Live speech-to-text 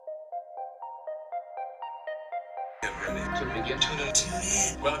To begin, tune in.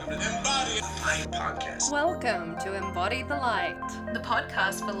 Welcome to Embody the Light podcast. Welcome to Embody the Light. The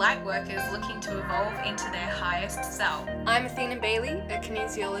podcast for light workers looking to evolve into their highest self. I'm Athena Bailey, a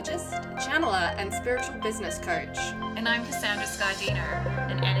kinesiologist, channeler, and spiritual business coach. And I'm Cassandra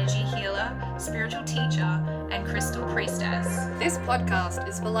Scardino, an energy healer, spiritual teacher, and crystal priestess. This podcast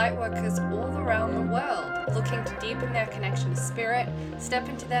is for light workers all around the world looking to deepen their connection to spirit, step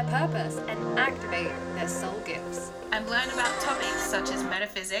into their purpose, and activate their soul gifts. And learn about topics such as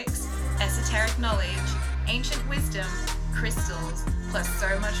metaphysics, esoteric knowledge, ancient wisdom, crystals, plus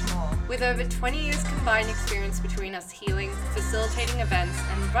so much more. With over 20 years combined experience between us healing, facilitating events,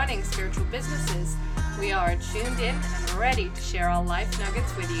 and running spiritual businesses, we are tuned in and ready to share our life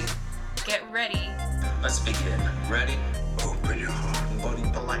nuggets with you. Get ready. Let's begin. Ready? Open your heart. Embody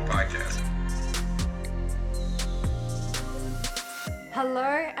the Light podcast. Hello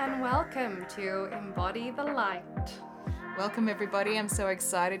and welcome to Embody the Light. Welcome everybody, I'm so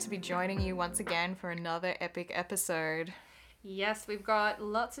excited to be joining you once again for another epic episode. Yes, we've got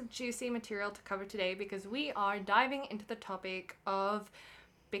lots of juicy material to cover today because we are diving into the topic of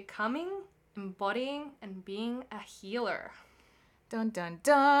becoming, embodying, and being a healer. Dun dun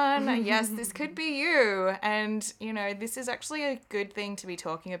dun! Yes, this could be you. And, this is actually a good thing to be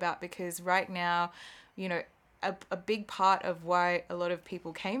talking about because right now, a big part of why a lot of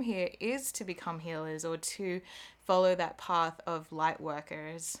people came here is to become healers or to follow that path of light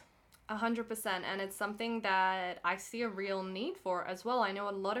workers. 100%, and it's something that I see a real need for as well. I know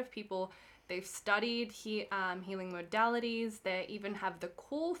a lot of people, they've studied healing modalities, they even have the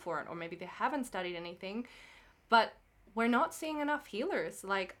call for it, or maybe they haven't studied anything, but we're not seeing enough healers.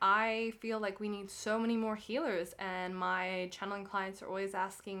 Like, I feel like we need so many more healers, and my channeling clients are always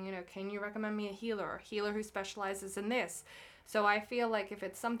asking, can you recommend me a healer who specializes in this? So I feel like if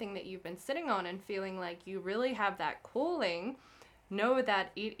it's something that you've been sitting on and feeling like you really have that calling, know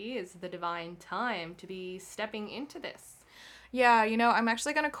that it is the divine time to be stepping into this. Yeah, I'm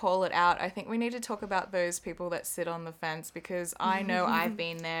actually going to call it out. I think we need to talk about those people that sit on the fence because I know I've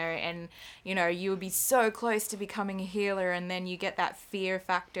been there and, you would be so close to becoming a healer and then you get that fear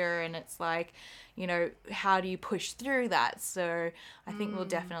factor and it's like, how do you push through that? So I think we'll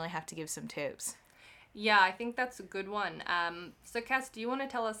definitely have to give some tips. Yeah, I think that's a good one. So Cass, do you want to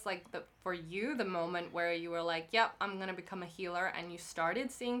tell us for you, the moment where you were like, yep, I'm going to become a healer and you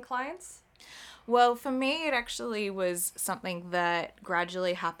started seeing clients? Well, for me, it actually was something that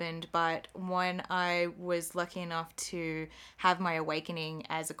gradually happened, but when I was lucky enough to have my awakening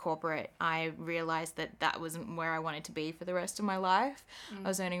as a corporate, I realized that that wasn't where I wanted to be for the rest of my life. I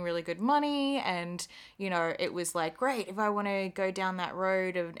was earning really good money and, it was like, great, if I want to go down that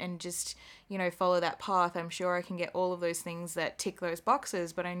road and just, follow that path, I'm sure I can get all of those things that tick those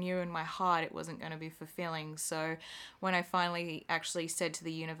boxes, but I knew in my heart it wasn't going to be fulfilling. So when I finally actually said to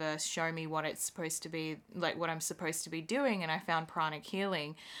the universe, show me what it's supposed to be, like what I'm supposed to be doing, and I found pranic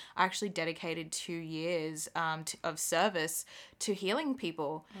healing, I actually dedicated 2 years of service to healing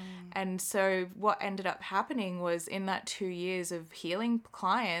people. And so what ended up happening was in that 2 years of healing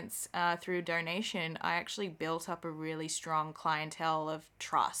clients through donation, I actually built up a really strong clientele of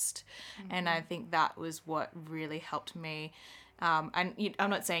trust. And I think that was what really helped me. And I'm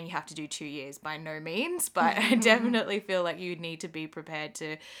not saying you have to do 2 years by no means, but I definitely feel like you need to be prepared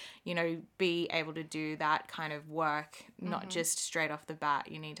to, be able to do that kind of work, not just straight off the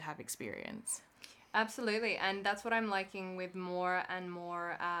bat. You need to have experience. Absolutely, and that's what I'm liking with more and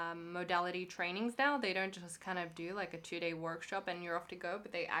more modality trainings now. They don't just kind of do like a 2-day workshop and you're off to go,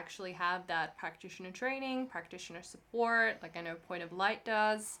 but they actually have that practitioner training, practitioner support, like I know Point of Light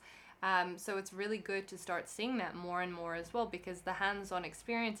does. So it's really good to start seeing that more and more as well because the hands-on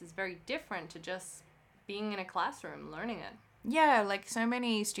experience is very different to just being in a classroom learning it. Yeah, like so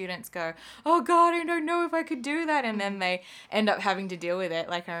many students go, oh God, I don't know if I could do that. And then they end up having to deal with it.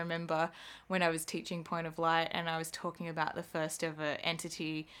 Like I remember when I was teaching Point of Light and I was talking about the first ever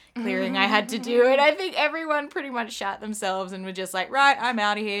entity clearing I had to do. And I think everyone pretty much shat themselves and were just like, right, I'm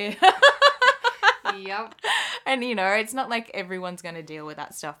out of here. Yep. And, it's not like everyone's going to deal with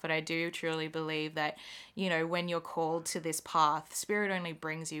that stuff, but I do truly believe that, when you're called to this path, Spirit only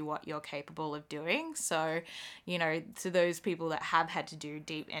brings you what you're capable of doing. So, to those people that have had to do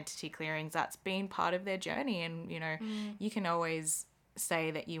deep entity clearings, that's been part of their journey. And, you can always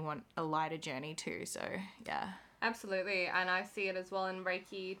say that you want a lighter journey too. So, yeah. Absolutely, and I see it as well in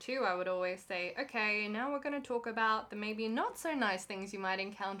Reiki too. I would always say, okay, now we're going to talk about the maybe not so nice things you might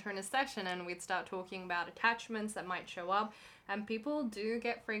encounter in a session, and we'd start talking about attachments that might show up, and people do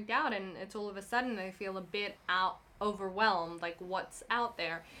get freaked out, and it's all of a sudden they feel a bit overwhelmed, like what's out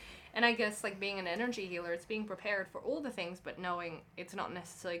there. And I guess like being an energy healer, it's being prepared for all the things, but knowing it's not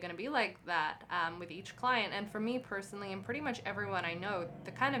necessarily going to be like that with each client. And for me personally, and pretty much everyone I know,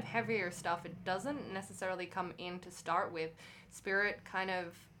 the kind of heavier stuff, it doesn't necessarily come in to start with. Spirit kind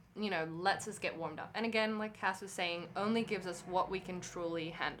of, you know, lets us get warmed up. And again, like Cass was saying, only gives us what we can truly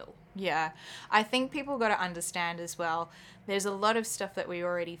handle. Yeah, I think people got to understand as well, there's a lot of stuff that we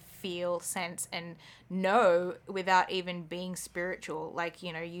already feel, sense, and know without even being spiritual. Like,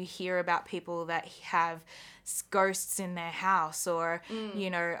 you know, you hear about people that have ghosts in their house, or, you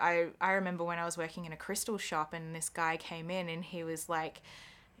know, I remember when I was working in a crystal shop and this guy came in and he was like,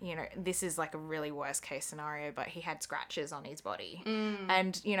 you know, this is like a really worst case scenario, but he had scratches on his body.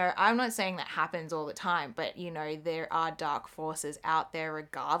 And, you know, I'm not saying that happens all the time, but, you know, there are dark forces out there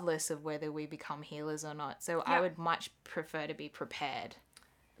regardless of whether we become healers or not. So I would much prefer to be prepared.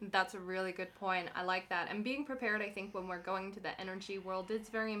 That's a really good point. I like that. And being prepared, I think, when we're going to the energy world, it's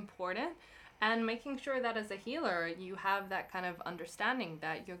very important. And making sure that as a healer, you have that kind of understanding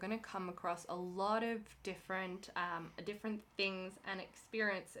that you're going to come across a lot of different things and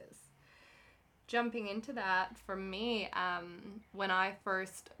experiences. Jumping into that, for me, when I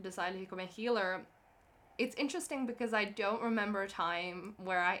first decided to become a healer, it's interesting because I don't remember a time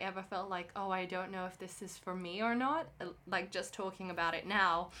where I ever felt like, oh, I don't know if this is for me or not. Like, just talking about it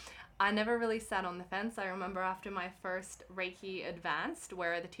now, I never really sat on the fence. I remember after my first Reiki Advanced,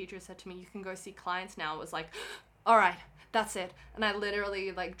 where the teacher said to me, you can go see clients now, it was like, all right, that's it. And I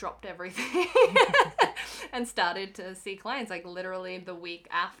literally like dropped everything and started to see clients like literally the week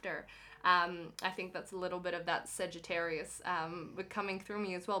after. I think that's a little bit of that Sagittarius coming through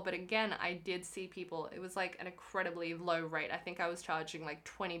me as well. But again, I did see people. It was like an incredibly low rate. I think I was charging like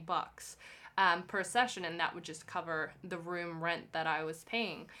 $20 per session, and that would just cover the room rent that I was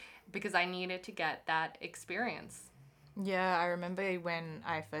paying because I needed to get that experience. Yeah, I remember when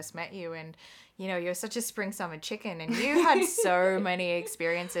I first met you, and you know, you're such a spring summer chicken and you had so many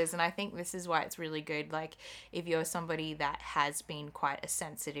experiences, and I think this is why it's really good, like if you're somebody that has been quite a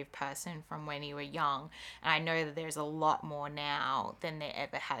sensitive person from when you were young, and I know that there's a lot more now than there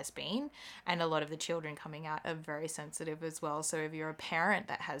ever has been, and a lot of the children coming out are very sensitive as well. So if you're a parent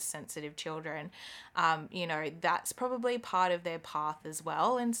that has sensitive children, you know, that's probably part of their path as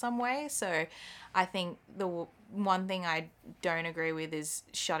well in some way. So I think the one thing I don't agree with is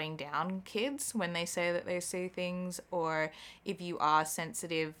shutting down kids when they say that they see things, or if you are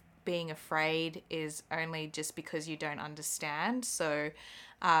sensitive, being afraid is only just because you don't understand. So,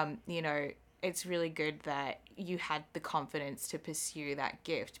 you know, it's really good that you had the confidence to pursue that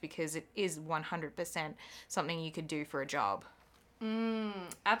gift, because it is 100% something you could do for a job.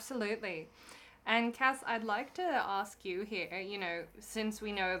 Absolutely. And Cass, I'd like to ask you here, you know, since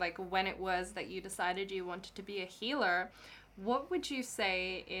we know like when it was that you decided you wanted to be a healer, what would you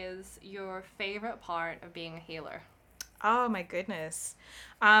say is your favorite part of being a healer? Oh my goodness.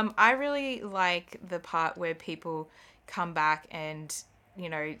 I really like the part where people come back and, you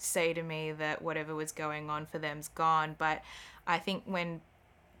know, say to me that whatever was going on for them's gone. But I think when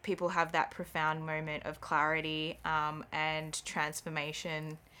people have that profound moment of clarity and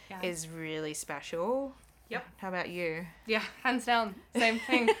transformation is really special. Yep. How about you? Yeah, hands down. Same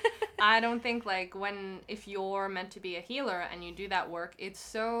thing. I don't think like if you're meant to be a healer and you do that work, it's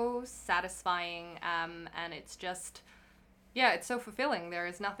so satisfying and it's just, yeah, it's so fulfilling. There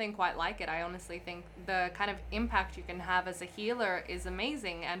is nothing quite like it. I honestly think the kind of impact you can have as a healer is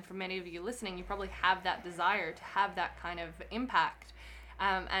amazing. And for many of you listening, you probably have that desire to have that kind of impact.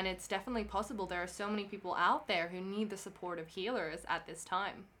 And it's definitely possible. There are so many people out there who need the support of healers at this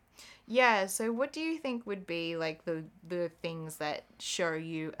time. Yeah, so what do you think would be like the things that show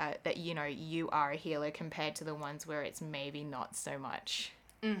you that, you know, you are a healer compared to the ones where it's maybe not so much?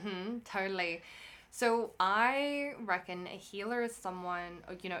 Totally. So I reckon a healer is someone,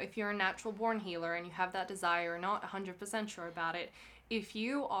 you know, if you're a natural born healer and you have that desire, not 100% sure about it, if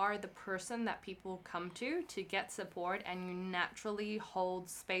you are the person that people come to get support and you naturally hold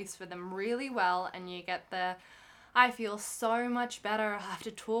space for them really well, and you get the, I feel so much better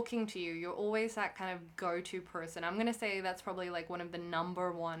after talking to you, you're always that kind of go-to person. I'm going to say that's probably like one of the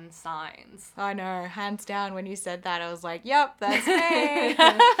number one signs. I know, hands down, when you said that, I was like, yep, that's me.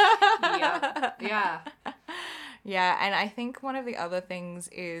 Yep. Yeah. Yeah, and I think one of the other things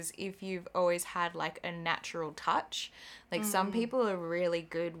is if you've always had like a natural touch, like some people are really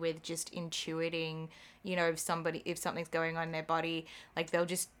good with just intuiting, you know, if something's going on in their body, like they'll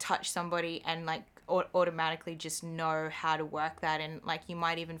just touch somebody and like automatically just know how to work that, and like you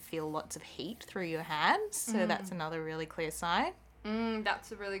might even feel lots of heat through your hands, so that's another really clear sign.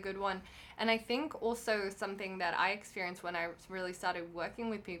 That's a really good one. And I think also something that I experienced when I really started working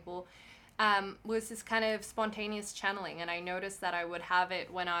with people was this kind of spontaneous channeling. And I noticed that I would have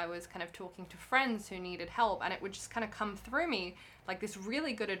it when I was kind of talking to friends who needed help, and it would just kind of come through me like this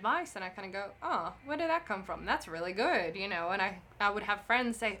really good advice. And I kind of go, oh, where did that come from? That's really good, you know. And I would have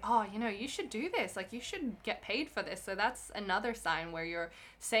friends say, oh, you know, you should do this. Like, you should get paid for this. So that's another sign where you're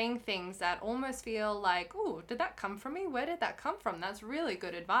saying things that almost feel like, oh, did that come from me? Where did that come from? That's really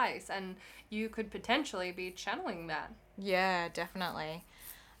good advice. And you could potentially be channeling that. Yeah, definitely.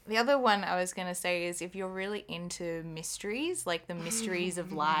 The other one I was going to say is if you're really into mysteries, like the mysteries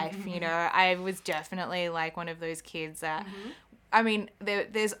of life, you know, I was definitely like one of those kids that, I mean,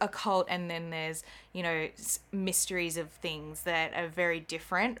 there's occult and then there's, you know, mysteries of things that are very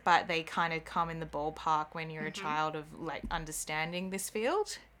different, but they kind of come in the ballpark when you're a child of like understanding this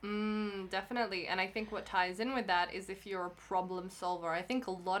field. Definitely. And I think what ties in with that is if you're a problem solver. I think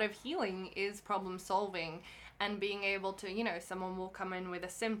a lot of healing is problem solving and being able to, you know, someone will come in with a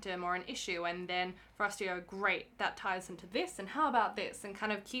symptom or an issue, and then for us to go, great, that ties into this, and how about this, and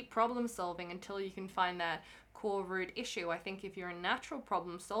kind of keep problem solving until you can find that core root issue. I think if you're a natural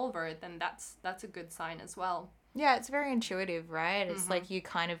problem solver, then that's a good sign as well. Yeah, it's very intuitive, right? It's like you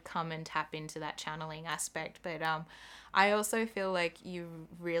kind of come and tap into that channeling aspect, but I also feel like you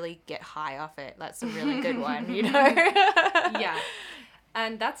really get high off it. That's a really good one, you know? Yeah.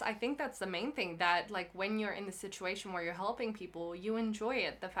 And I think that's the main thing, that like when you're in the situation where you're helping people, you enjoy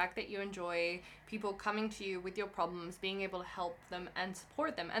it. The fact that you enjoy people coming to you with your problems, being able to help them and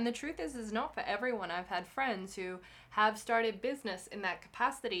support them. And the truth is not for everyone. I've had friends who have started business in that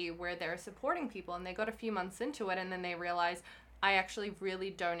capacity where they're supporting people, and they got a few months into it and then they realize, I actually really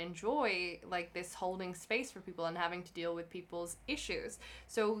don't enjoy like this holding space for people and having to deal with people's issues.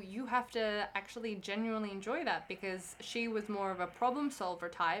 So you have to actually genuinely enjoy that, because she was more of a problem solver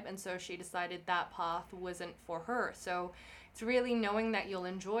type, and so she decided that path wasn't for her. So it's really knowing that you'll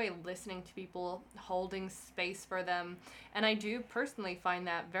enjoy listening to people, holding space for them. And I do personally find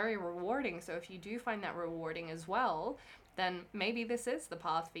that very rewarding. So if you do find that rewarding as well, then maybe this is the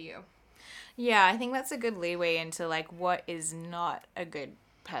path for you. Yeah, I think that's a good leeway into like what is not a good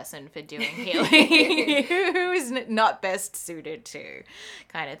person for doing healing, who is not best suited to,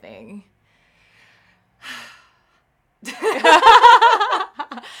 kind of thing.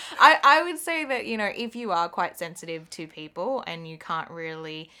 I would say that, you know, if you are quite sensitive to people and you can't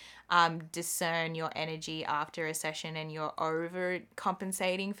really discern your energy after a session and you're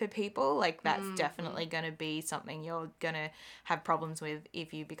overcompensating for people, like that's definitely going to be something you're going to have problems with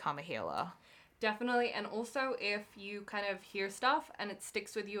if you become a healer. Definitely. And also if you kind of hear stuff and it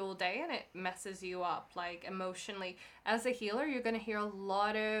sticks with you all day and it messes you up, like emotionally, as a healer, you're going to hear a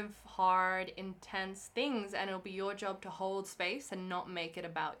lot of hard, intense things, and it'll be your job to hold space and not make it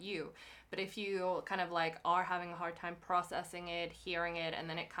about you. But if you kind of like are having a hard time processing it, hearing it, and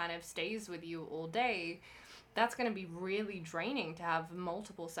then it kind of stays with you all day, that's going to be really draining to have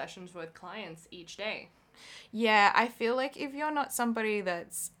multiple sessions with clients each day. Yeah, I feel like if you're not somebody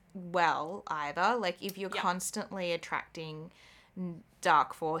that's well either, like if you're constantly attracting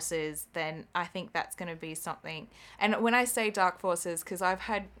dark forces, then I think that's going to be something. And when I say dark forces, because I've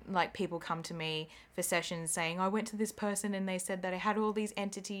had like people come to me for sessions saying, I went to this person and they said that I had all these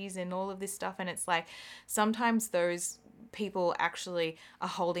entities and all of this stuff, and it's like sometimes those people actually are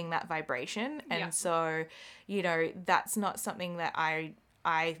holding that vibration, and so, you know, that's not something that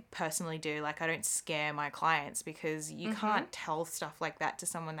I personally do. Like, I don't scare my clients, because you can't tell stuff like that to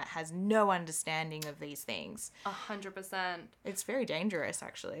someone that has no understanding of these things. 100%. It's very dangerous,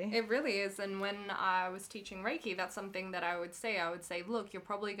 actually. It really is. And when I was teaching Reiki, that's something that I would say, look, you're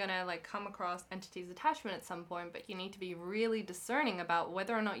probably going to like come across entities attachment at some point, but you need to be really discerning about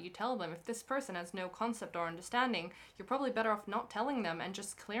whether or not you tell them. If this person has no concept or understanding, you're probably better off not telling them and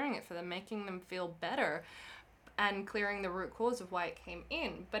just clearing it for them, making them feel better, and clearing the root cause of why it came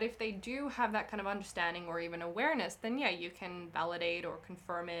in. But if they do have that kind of understanding or even awareness, then yeah, you can validate or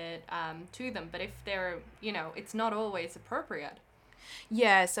confirm it to them. But if they're, you know, it's not always appropriate.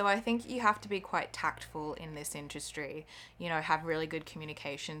 Yeah, so I think you have to be quite tactful in this industry, you know, have really good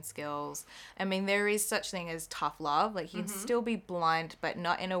communication skills. I mean, there is such thing as tough love. Like, you can still be blunt, but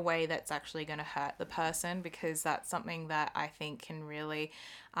not in a way that's actually going to hurt the person, because that's something that I think can really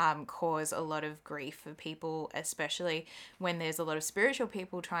cause a lot of grief for people, especially when there's a lot of spiritual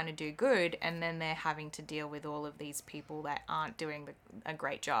people trying to do good, and then they're having to deal with all of these people that aren't doing a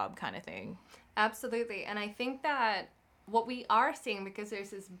great job, kind of thing. Absolutely. And I think that what we are seeing, because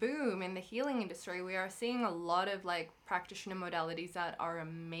there's this boom in the healing industry, we are seeing a lot of like practitioner modalities that are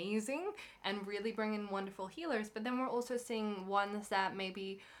amazing and really bring in wonderful healers, but then we're also seeing ones that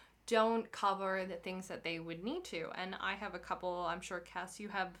maybe don't cover the things that they would need to. And I have a couple, I'm sure Cass, you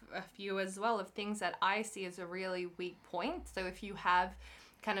have a few as well, of things that I see as a really weak point. So if you have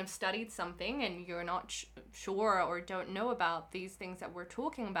kind of studied something and you're not sure or don't know about these things that we're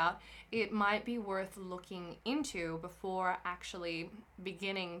talking about, it might be worth looking into before actually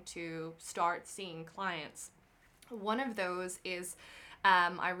beginning to start seeing clients. One of those is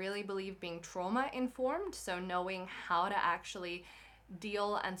I really believe being trauma informed, so knowing how to actually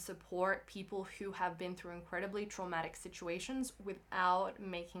deal and support people who have been through incredibly traumatic situations without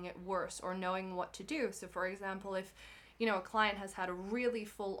making it worse, or knowing what to do. So for example, if a client has had a really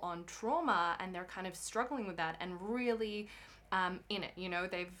full-on trauma and they're kind of struggling with that and really in it,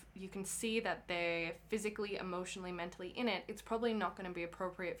 you can see that they're physically, emotionally, mentally in it, it's probably not going to be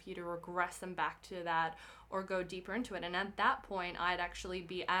appropriate for you to regress them back to that or go deeper into it. And at that point, I'd actually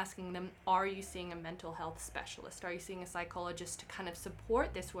be asking them, are you seeing a mental health specialist? Are you seeing a psychologist to kind of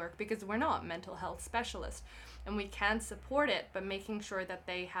support this work? Because we're not mental health specialists and we can support it, but making sure that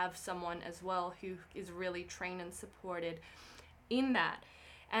they have someone as well who is really trained and supported in that.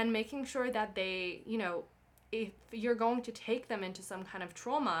 And making sure that they, if you're going to take them into some kind of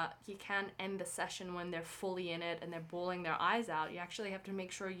trauma, you can't end the session when they're fully in it and they're bawling their eyes out. You actually have to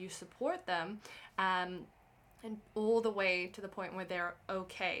make sure you support them and all the way to the point where they're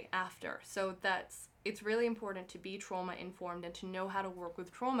okay after. So it's really important to be trauma informed and to know how to work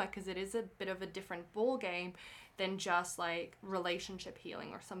with trauma, because it is a bit of a different ball game than just like relationship healing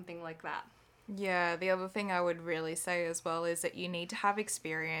or something like that. Yeah, the other thing I would really say as well is that you need to have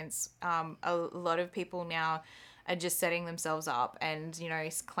experience. A lot of people now are just setting themselves up and,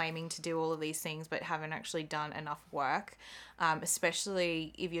 claiming to do all of these things but haven't actually done enough work,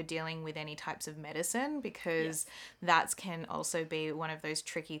 especially if you're dealing with any types of medicine, because that can also be one of those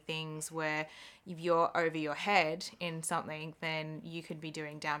tricky things where if you're over your head in something, then you could be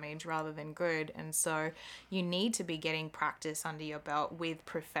doing damage rather than good. And so you need to be getting practice under your belt with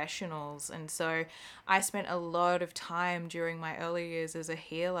professionals. And so I spent a lot of time during my early years as a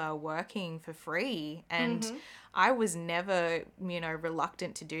healer working for free, and I was never,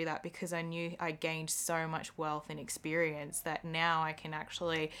 reluctant to do that, because I knew I gained so much wealth and experience that now I can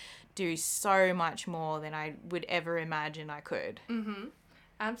actually do so much more than I would ever imagine I could.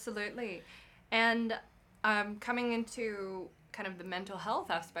 Absolutely. And coming into kind of the mental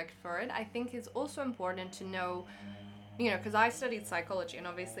health aspect for it, I think it's also important to know, because I studied psychology and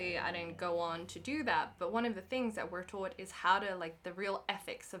obviously I didn't go on to do that, but one of the things that we're taught is how to, like, the real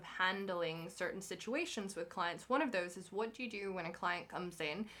ethics of handling certain situations with clients. One of those is, what do you do when a client comes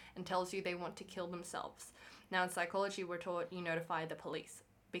in and tells you they want to kill themselves? Now in psychology, we're taught you notify the police,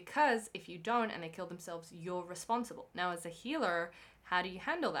 because if you don't and they kill themselves, you're responsible. Now as a healer, how do you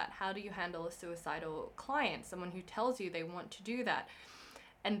handle that? How do you handle a suicidal client, someone who tells you they want to do that?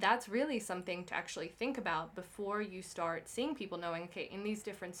 And that's really something to actually think about before you start seeing people, knowing, okay, in these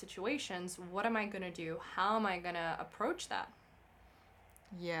different situations, what am I going to do? How am I going to approach that?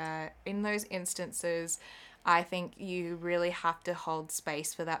 Yeah, in those instances, I think you really have to hold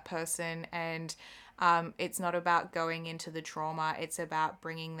space for that person, and it's not about going into the trauma, it's about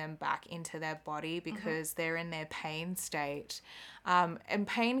bringing them back into their body, because they're in their pain state. And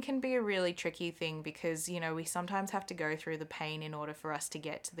pain can be a really tricky thing, because, we sometimes have to go through the pain in order for us to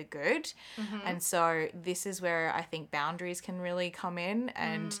get to the good. And so this is where I think boundaries can really come in,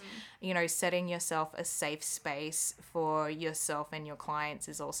 and, setting yourself a safe space for yourself and your clients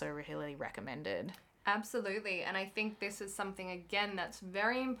is also really recommended. Absolutely. And I think this is something, again, that's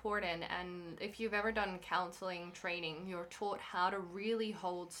very important. And if you've ever done counseling training, you're taught how to really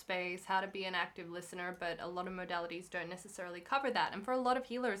hold space, how to be an active listener, but a lot of modalities don't necessarily cover that. And for a lot of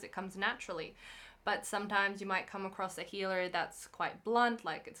healers, it comes naturally. But sometimes you might come across a healer that's quite blunt,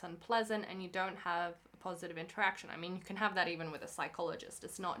 like it's unpleasant, and you don't have positive interaction. I mean, you can have that even with a psychologist.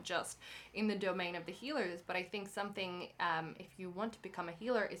 It's not just in the domain of the healers, but I think something, if you want to become a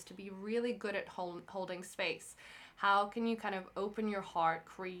healer, is to be really good at holding space. How can you kind of open your heart,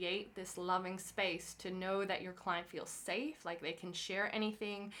 create this loving space to know that your client feels safe, like they can share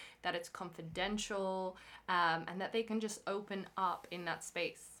anything, that it's confidential, and that they can just open up in that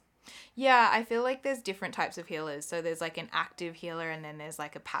space. Yeah, I feel like there's different types of healers. So there's like an active healer and then there's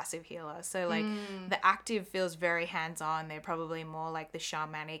like a passive healer. So like the active feels very hands-on. They're probably more like the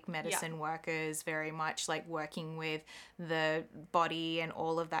shamanic medicine workers, very much like working with the body and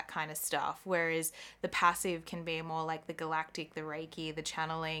all of that kind of stuff. Whereas the passive can be more like the galactic, the Reiki, the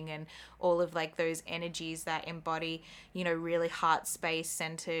channeling, and all of like those energies that embody, you know, really heart space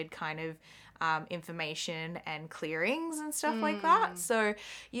centered kind of information and clearings and stuff like that. So,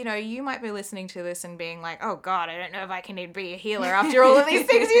 you know, you might be listening to this and being like, oh God, I don't know if I can be a healer after all of these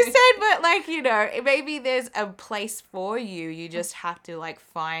things you said, but like, you know, maybe there's a place for you. You just have to like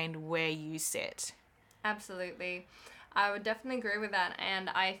find where you sit. Absolutely. I would definitely agree with that.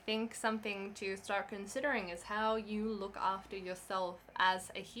 And I think something to start considering is how you look after yourself as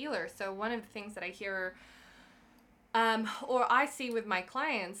a healer. So one of the things that I hear or I see with my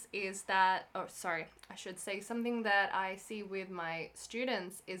clients is that, I should say something that I see with my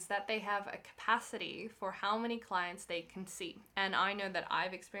students is that they have a capacity for how many clients they can see. And I know that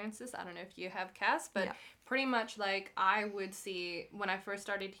I've experienced this. I don't know if you have, Cass, but pretty much like I would see when I first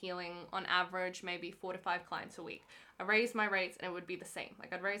started healing on average, maybe 4 to 5 clients a week. I raised my rates and it would be the same.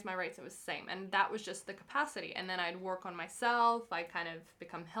 Like I'd raise my rates, it was the same. And that was just the capacity. And then I'd work on myself. I'd kind of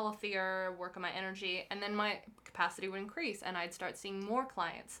become healthier, work on my energy. And then my capacity would increase and I'd start seeing more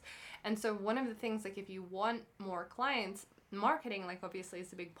clients. And so one of the things, like if you want more clients, marketing, like obviously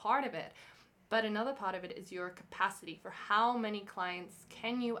is a big part of it. But another part of it is your capacity for how many clients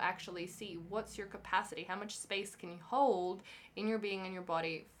can you actually see? What's your capacity? How much space can you hold in your being and your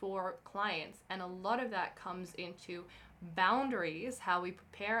body for clients? And a lot of that comes into boundaries, how we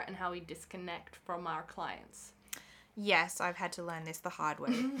prepare and how we disconnect from our clients. Yes, I've had to learn this the hard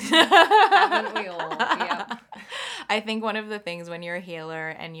way. Haven't we all? Yeah. I think one of the things when you're a healer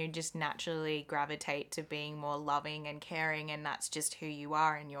and you just naturally gravitate to being more loving and caring, and that's just who you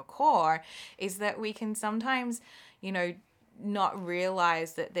are in your core, is that we can sometimes, you know, not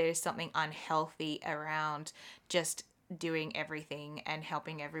realize that there's something unhealthy around just doing everything and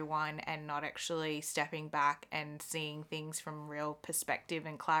helping everyone and not actually stepping back and seeing things from real perspective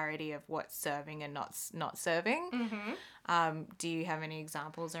and clarity of what's serving and not serving. Do you have any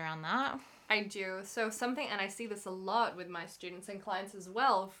examples around that? I do. So something, and I see this a lot with my students and clients as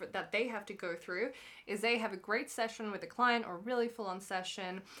well, that they have to go through, is they have a great session with a client or really full-on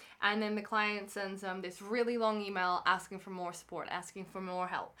session, and then the client sends them this really long email asking for more support, asking for more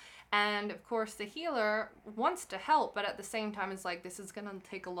help. And of course the healer wants to help, but at the same time it's like, this is going to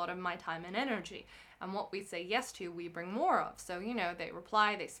take a lot of my time and energy. And what we say yes to, we bring more of. So, you know, they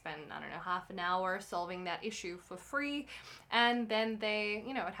reply, they spend, I don't know, half an hour solving that issue for free. And then they,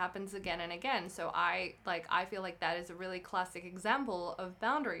 you know, it happens again and again. So I feel like that is a really classic example of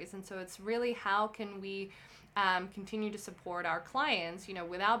boundaries. And so it's really how can we continue to support our clients, you know,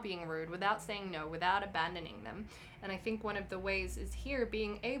 without being rude, without saying no, without abandoning them. And I think one of the ways is here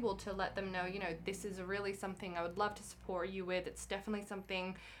being able to let them know, you know, this is really something I would love to support you with. It's definitely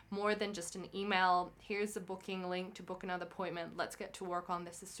something more than just an email. Here's a booking link to book another appointment. Let's get to work on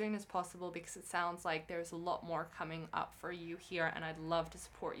this as soon as possible because it sounds like there's a lot more coming up for you here and I'd love to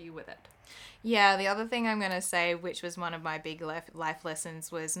support you with it. Yeah, the other thing I'm going to say, which was one of my big life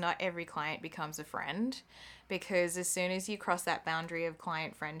lessons, was not every client becomes a friend, because as soon as you cross that boundary of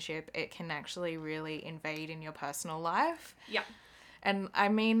client friendship, it can actually really invade in your personal life. Yeah. And I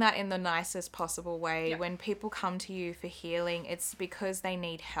mean that in the nicest possible way. Yep. When people come to you for healing, it's because they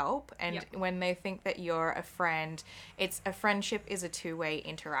need help. And Yep. when they think that you're a friend, a friendship is a two-way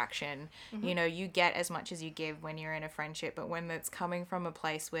interaction. Mm-hmm. You know, you get as much as you give when you're in a friendship. But when it's coming from a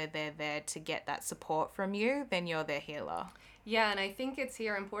place where they're there to get that support from you, then you're their healer. Yeah, and I think it's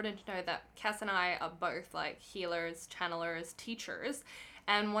here important to know that Cass and I are both like healers, channelers, teachers.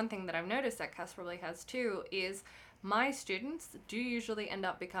 And one thing that I've noticed that Cass probably has too is my students do usually end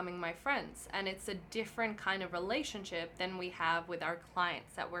up becoming my friends, and it's a different kind of relationship than we have with our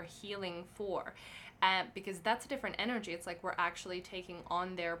clients that we're healing for. Because that's a different energy. It's like we're actually taking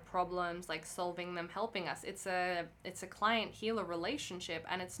on their problems, like solving them, helping us. It's a client healer relationship,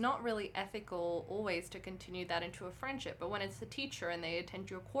 and it's not really ethical always to continue that into a friendship. But when it's a teacher and they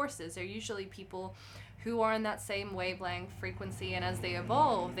attend your courses, they're usually people who are in that same wavelength frequency, and as they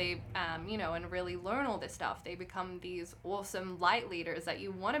evolve, they and really learn all this stuff, they become these awesome light leaders that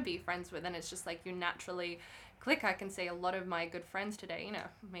you want to be friends with, and it's just like you naturally click. I can say a lot of my good friends today, you know,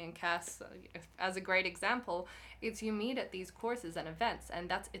 me and Cass, as a great example, it's you meet at these courses and events,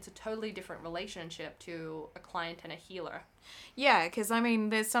 and it's a totally different relationship to a client and a healer. Yeah, because I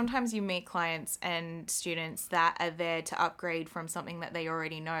mean, there's sometimes you meet clients and students that are there to upgrade from something that they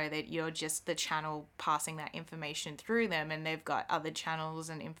already know, that you're just the channel passing that information through them, and they've got other channels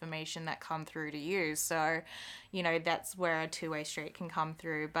and information that come through to you. So, you know, that's where a two-way street can come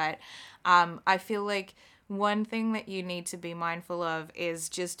through. But I feel like one thing that you need to be mindful of is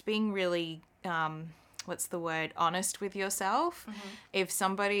just being really what's the word, honest with yourself. If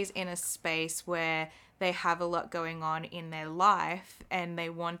somebody's in a space where they have a lot going on in their life and they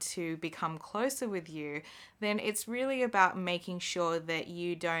want to become closer with you, then it's really about making sure that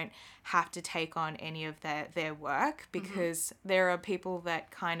you don't have to take on any of their work, because there are people that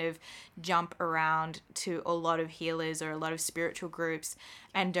kind of jump around to a lot of healers or a lot of spiritual groups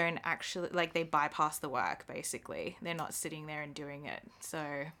and don't actually, like, they bypass the work, basically. They're not sitting there and doing it.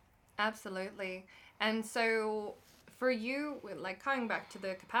 So Absolutely. And so for you, like coming back to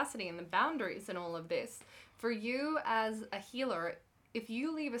the capacity and the boundaries and all of this, for you as a healer, if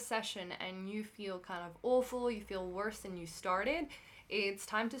you leave a session and you feel kind of awful, you feel worse than you started, it's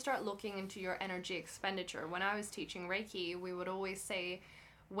time to start looking into your energy expenditure. When I was teaching Reiki, we would always say,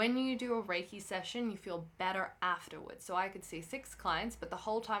 when you do a Reiki session, you feel better afterwards. So I could see 6 clients, but the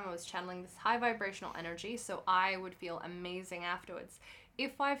whole time I was channeling this high vibrational energy, so I would feel amazing afterwards.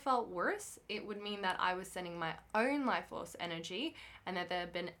 If I felt worse, it would mean that I was sending my own life force energy and that there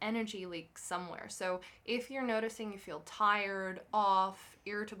had been energy leaks somewhere. So if you're noticing you feel tired, off,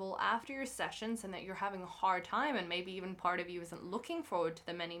 irritable after your sessions, and that you're having a hard time, and maybe even part of you isn't looking forward to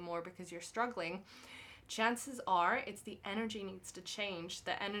them anymore because you're struggling, chances are it's the energy needs to change.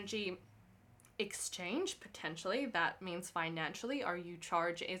 The energy exchange, potentially, that means financially,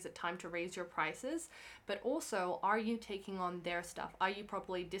 is it time to raise your prices? But also, are you taking on their stuff? Are you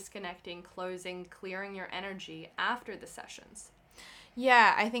properly disconnecting, closing, clearing your energy after the sessions?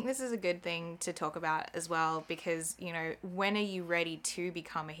 yeah, I think this is a good thing to talk about as well, because, you know, when are you ready to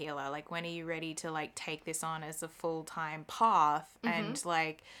become a healer? Like, when are you ready to, like, take this on as a full-time path? And,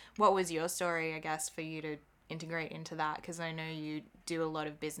 like, what was your story, I guess, for you to integrate into that? Because I know you do a lot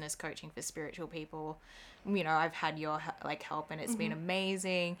of business coaching for spiritual people. You know, I've had your, like, help, and it's been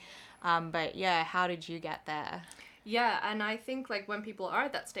amazing. But, yeah, how did you get there? Yeah, and I think, like, when people are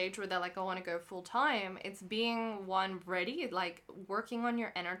at that stage where they're like, I want to go full time, it's being ready, like, working on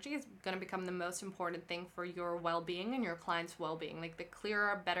your energy is going to become the most important thing for your well-being and your clients' well-being. Like, the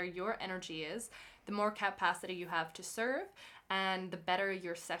clearer, better your energy is, the more capacity you have to serve, and the better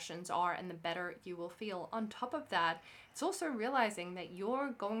your sessions are, and the better you will feel. On top of that, it's also realizing that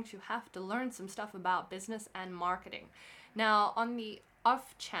you're going to have to learn some stuff about business and marketing. Now, on the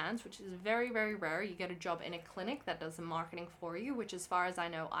off chance, which is very, very rare, you get a job in a clinic that does the marketing for you, which, as far as I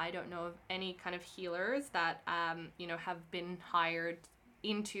know, I don't know of any kind of healers that, you know, have been hired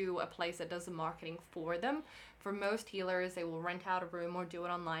into a place that does the marketing for them. For most healers, they will rent out a room or do it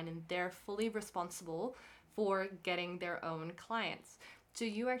online, and they're fully responsible for getting their own clients. So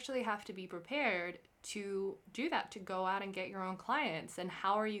you actually have to be prepared to do that, to go out and get your own clients. And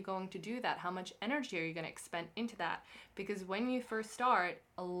how are you going to do that? How much energy are you going to expend into that? Because when you first start,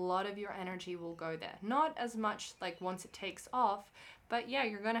 a lot of your energy will go there. Not as much like once it takes off, but yeah,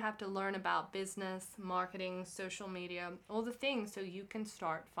 you're going to have to learn about business, marketing, social media, all the things, so you can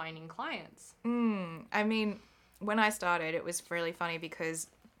start finding clients. I mean, when I started, it was really funny because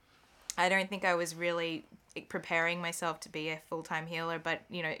I don't think I was really preparing myself to be a full-time healer, but,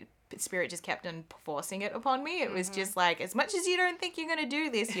 you know, Spirit just kept on forcing it upon me. It was just like, as much as you don't think you're going to do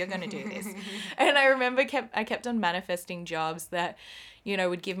this, you're going to do this. And I remember I kept on manifesting jobs that, you know,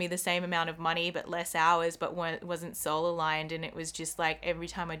 would give me the same amount of money but less hours, but wasn't soul aligned. And it was just like, every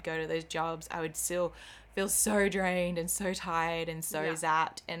time I'd go to those jobs, I would still feel so drained and so tired and so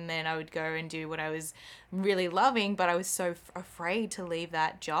zapped. And then I would go and do what I was really loving, but I was so afraid to leave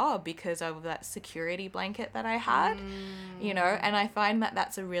that job because of that security blanket that I had, you know. And I find that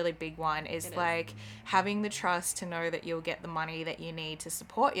that's a really big one, is like having the trust to know that you'll get the money that you need to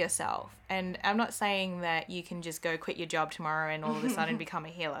support yourself. And I'm not saying that you can just go quit your job tomorrow and all of a sudden become a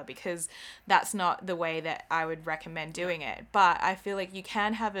healer, because that's not the way that I would recommend doing it. But I feel like you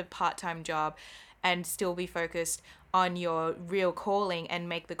can have a part-time job and still be focused on your real calling, and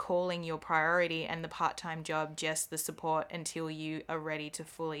make the calling your priority and the part-time job just the support until you are ready to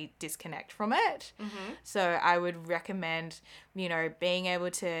fully disconnect from it. So I would recommend, you know, being able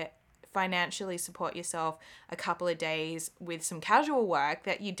to financially support yourself a couple of days with some casual work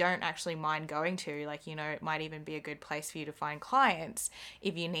that you don't actually mind going to. Like, you know, it might even be a good place for you to find clients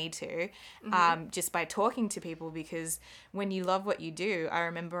if you need to, just by talking to people. Because when you love what you do, I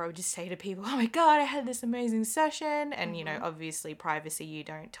remember I would just say to people, oh my God, I had this amazing session. And, you know, obviously privacy, you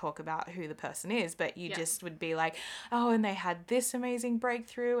don't talk about who the person is, but you just would be like, oh, and they had this amazing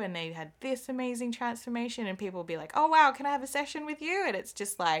breakthrough and they had this amazing transformation. And people would be like, oh, wow, can I have a session with you? And it's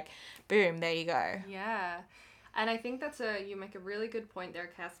just like, boom, there you go. Yeah. And I think you make a really good point there,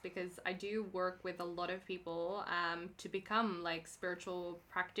 Cass, because I do work with a lot of people to become like spiritual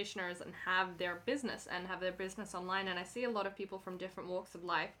practitioners and have their business online. And I see a lot of people from different walks of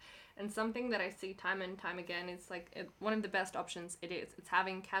life. And something that I see time and time again is like one of the best options it's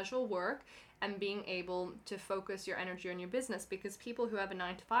having casual work and being able to focus your energy on your business, because people who have a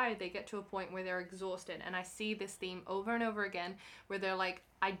 9-to-5, they get to a point where they're exhausted. And I see this theme over and over again where they're like,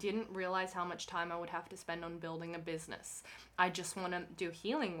 I didn't realize how much time I would have to spend on building a business. I just want to do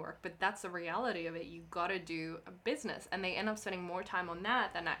healing work, but that's the reality of it. You got to do a business, and they end up spending more time on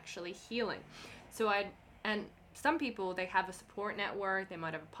that than actually healing. And some people, they have a support network. They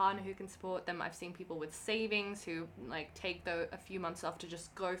might have a partner who can support them. I've seen people with savings who like take a few months off to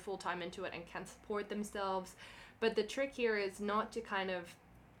just go full time into it and can support themselves. But the trick here is not to kind of,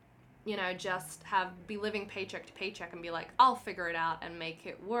 you know, just be living paycheck to paycheck and be like, I'll figure it out and make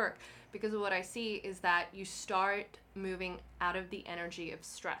it work. Because what I see is that you start moving out of the energy of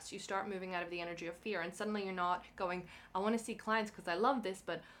stress. You start moving out of the energy of fear. And suddenly you're not going, I want to see clients because I love this,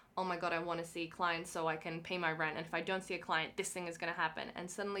 but oh my God, I want to see clients so I can pay my rent. And if I don't see a client, this thing is going to happen. And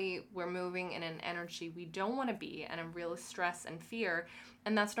suddenly we're moving in an energy we don't want to be, and a real stress and fear.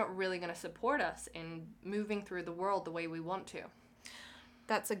 And that's not really going to support us in moving through the world the way we want to.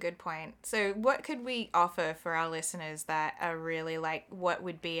 That's a good point. So what could we offer for our listeners that are really like, what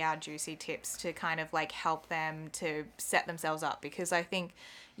would be our juicy tips to kind of like help them to set themselves up? Because I think,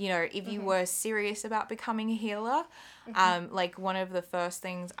 you know, if you were serious about becoming a healer, like one of the first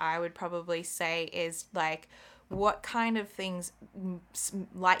things I would probably say is like, what kind of things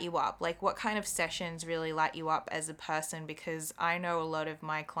light you up? Like what kind of sessions really light you up as a person? Because I know a lot of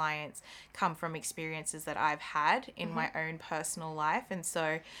my clients come from experiences that I've had in my own personal life. And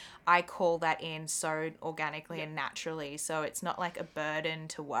so I call that in so organically and naturally. So it's not like a burden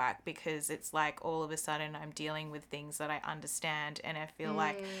to work, because it's like all of a sudden I'm dealing with things that I understand and I feel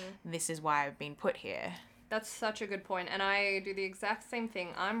like this is why I've been put here. That's such a good point. And I do the exact same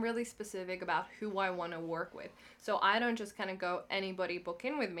thing. I'm really specific about who I want to work with. So I don't just kind of go, anybody book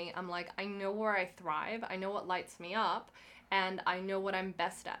in with me. I'm like, I know where I thrive. I know what lights me up. And I know what I'm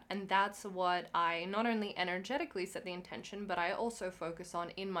best at. And that's what I not only energetically set the intention, but I also focus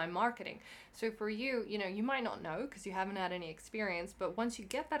on in my marketing. So for you, you know, you might not know because you haven't had any experience, but once you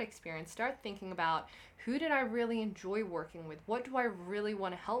get that experience, start thinking about, who did I really enjoy working with? What do I really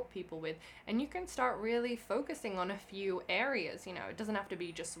want to help people with? And you can start really focusing on a few areas. You know, it doesn't have to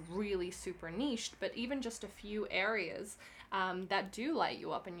be just really super niched, but even just a few areas that do light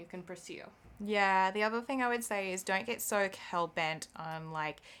you up and you can pursue. Yeah, the other thing I would say is don't get so hell-bent on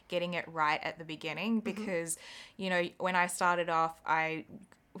like getting it right at the beginning, because, you know, when I started off, I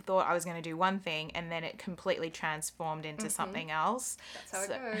thought I was going to do one thing and then it completely transformed into something else. That's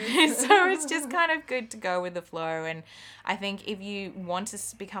how it goes. So it's just kind of good to go with the flow. And I think if you want to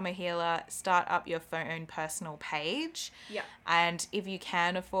become a healer, start up your own personal page. Yeah. And if you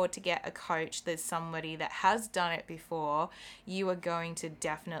can afford to get a coach, there's somebody that has done it before, you are going to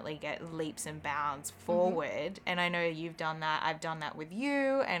definitely get leaps and bounds forward. And I know you've done that. I've done that with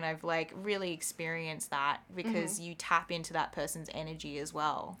you, and I've like really experienced that because you tap into that person's energy as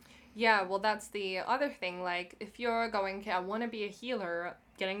well. Yeah, well, that's the other thing. Like, if you're going, okay, I want to be a healer,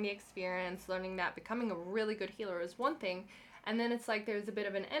 getting the experience, learning that, becoming a really good healer is one thing. And then it's like there's a bit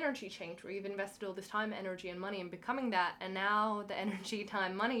of an energy change where you've invested all this time, energy, and money in becoming that. And now the energy,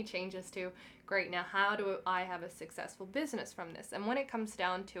 time, money changes to, great, now how do I have a successful business from this? And when it comes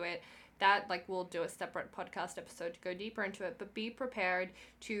down to it, that, like, we'll do a separate podcast episode to go deeper into it, but be prepared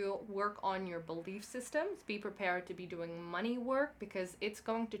to work on your belief systems, be prepared to be doing money work, because it's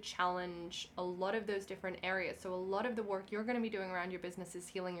going to challenge a lot of those different areas. So a lot of the work you're going to be doing around your business is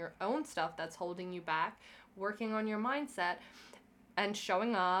healing your own stuff that's holding you back, working on your mindset, and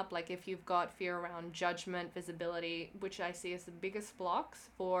showing up. Like if you've got fear around judgment, visibility, which I see as the biggest blocks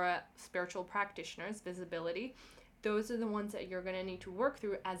for spiritual practitioners, visibility, those are the ones that you're going to need to work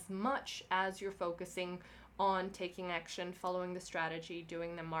through as much as you're focusing on taking action, following the strategy,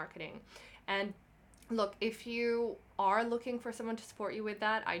 doing the marketing. And look, if you are looking for someone to support you with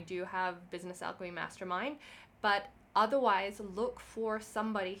that, I do have Business Alchemy Mastermind, but Otherwise, look for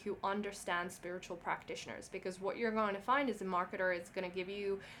somebody who understands spiritual practitioners, because what you're going to find is a marketer is going to give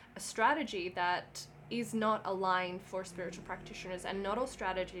you a strategy that is not aligned for spiritual practitioners, and not all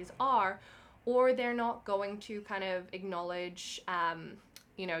strategies are, or they're not going to kind of acknowledge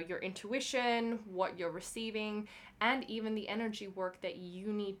your intuition, what you're receiving, and even the energy work that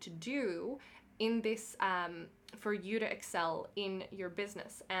you need to do in this for you to excel in your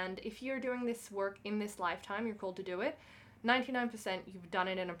business. And if you're doing this work in this lifetime, you're called to do it, 99% you've done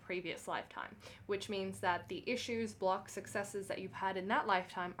it in a previous lifetime, which means that the issues, blocks, successes that you've had in that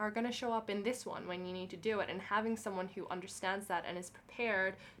lifetime are going to show up in this one when you need to do it. And having someone who understands that and is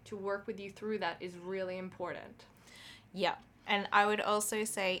prepared to work with you through that is really important. Yeah. And I would also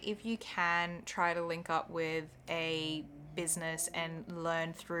say, if you can, try to link up with a business and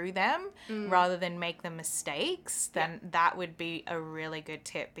learn through them rather than make the mistakes, then that would be a really good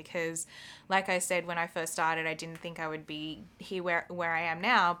tip. Because like I said, when I first started, I didn't think I would be here where I am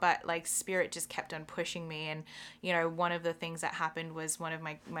now, but like spirit just kept on pushing me. And one of the things that happened was one of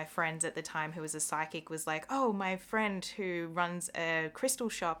my friends at the time, who was a psychic, was like, oh, my friend who runs a crystal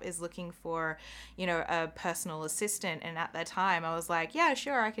shop is looking for a personal assistant. And at that time I was like, yeah,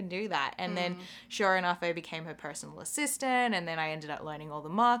 sure, I can do that. And then sure enough, I became her personal assistant, and then I ended up learning all the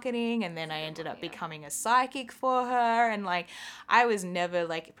marketing, and then I ended up becoming a psychic for her. And like, I was never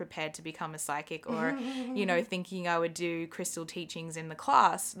like prepared to become a psychic or thinking I would do crystal teachings in the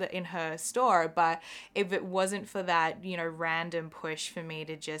class in her store. But if it wasn't for that random push for me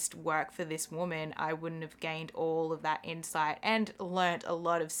to just work for this woman, I wouldn't have gained all of that insight and learnt a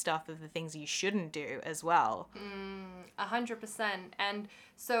lot of stuff of the things you shouldn't do as well. 100%. And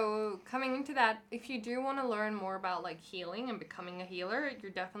so coming into that, if you do want to learn more about like healing and becoming a healer,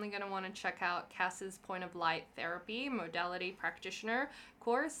 you're definitely going to want to check out Cass's Point of Light Therapy Modality Practitioner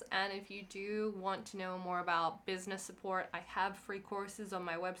course. And if you do want to know more about business support, I have free courses on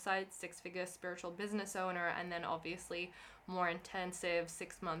my website, 6-Figure Spiritual Business Owner, and then obviously more intensive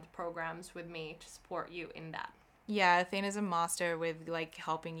 6-month programs with me to support you in that. Yeah, Athena's a master with like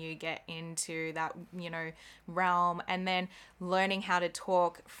helping you get into that, realm, and then learning how to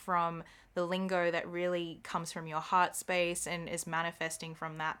talk from the lingo that really comes from your heart space and is manifesting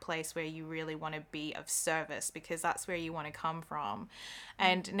from that place where you really want to be of service, because that's where you want to come from.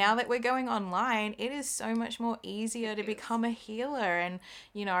 And now that we're going online, it is so much more easier to become a healer, and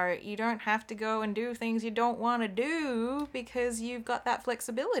you don't have to go and do things you don't want to do because you've got that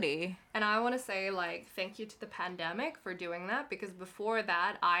flexibility. And I want to say, like, thank you to the pandemic for doing that, because before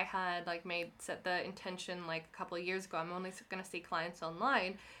that, I had, like, set the intention, like, a couple of years ago, I'm only going to see clients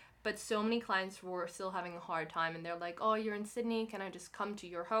online, but so many clients were still having a hard time, and they're like, oh, you're in Sydney, can I just come to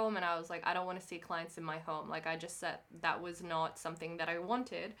your home? And I was like, I don't want to see clients in my home. Like, I just said that was not something that I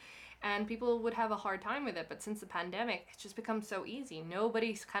wanted. And people would have a hard time with it. But since the pandemic, it's just become so easy.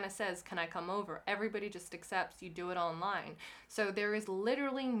 Nobody kind of says, can I come over? Everybody just accepts you do it online. So there is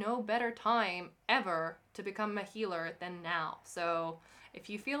literally no better time ever to become a healer than now. So if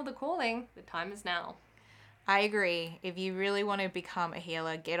you feel the calling, the time is now. I agree. If you really want to become a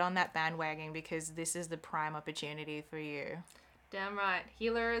healer, get on that bandwagon, because this is the prime opportunity for you. Damn right.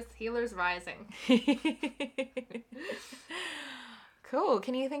 Healers rising. Cool.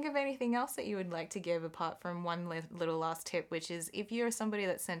 Can you think of anything else that you would like to give apart from one little last tip, which is if you're somebody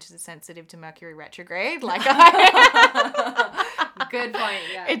that's sensitive to Mercury retrograde, like I... Good point,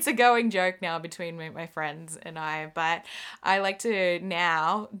 yeah. It's a going joke now between my friends and I, but I like to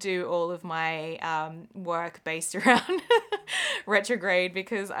now do all of my work based around retrograde,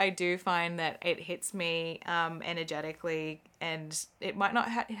 because I do find that it hits me energetically, and it might not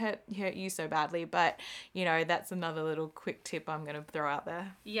hurt you so badly, but that's another little quick tip I'm going to throw out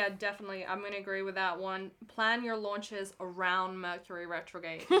there. Yeah, definitely. I'm going to agree with that one. Plan your launches around Mercury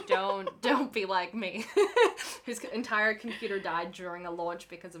retrograde. Don't be like me, whose entire computer died during a launch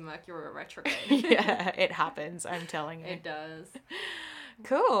because of Mercury retrograde. Yeah, it happens. I'm telling you. It does.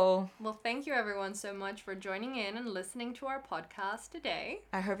 Cool. Well, thank you everyone so much for joining in and listening to our podcast today.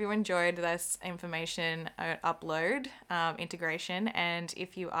 I hope you enjoyed this information upload integration, and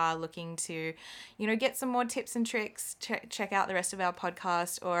if you are looking to, get some more tips and tricks, check out the rest of our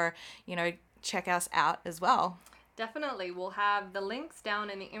podcast, or, check us out as well. Definitely. We'll have the links down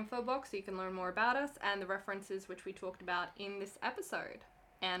in the info box so you can learn more about us and the references which we talked about in this episode.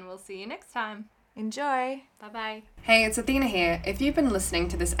 And we'll see you next time. Enjoy! Bye-bye. Hey, it's Athena here. If you've been listening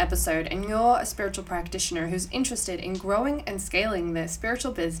to this episode and you're a spiritual practitioner who's interested in growing and scaling their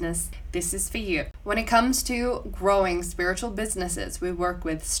spiritual business, this is for you. When it comes to growing spiritual businesses, we work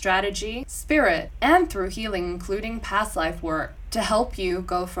with strategy, spirit, and through healing, including past life work, to help you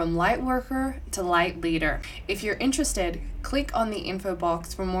go from light worker to light leader. If you're interested, click on the info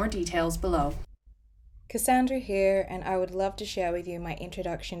box for more details below. Cassandra here, and I would love to share with you my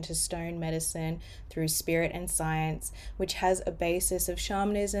introduction to stone medicine through spirit and science, which has a basis of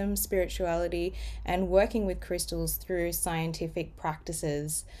shamanism, spirituality, and working with crystals through scientific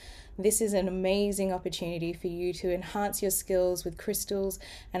practices. This is an amazing opportunity for you to enhance your skills with crystals,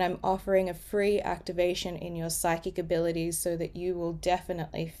 and I'm offering a free activation in your psychic abilities so that you will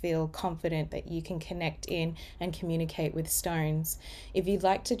definitely feel confident that you can connect in and communicate with stones. If you'd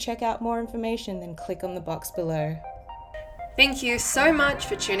like to check out more information, then click on the box below. Thank you so much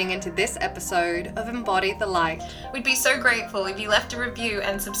for tuning into this episode of Embody the Light. We'd be so grateful if you left a review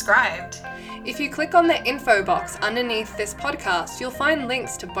and subscribed. If you click on the info box underneath this podcast, you'll find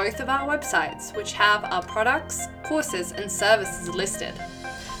links to both of our websites, which have our products, courses, and services listed.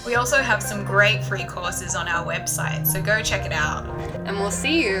 We also have some great free courses on our website, so go check it out. And we'll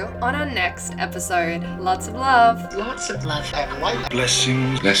see you on our next episode. Lots of love. Lots of love and light.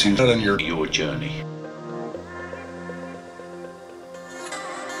 Blessings on your journey.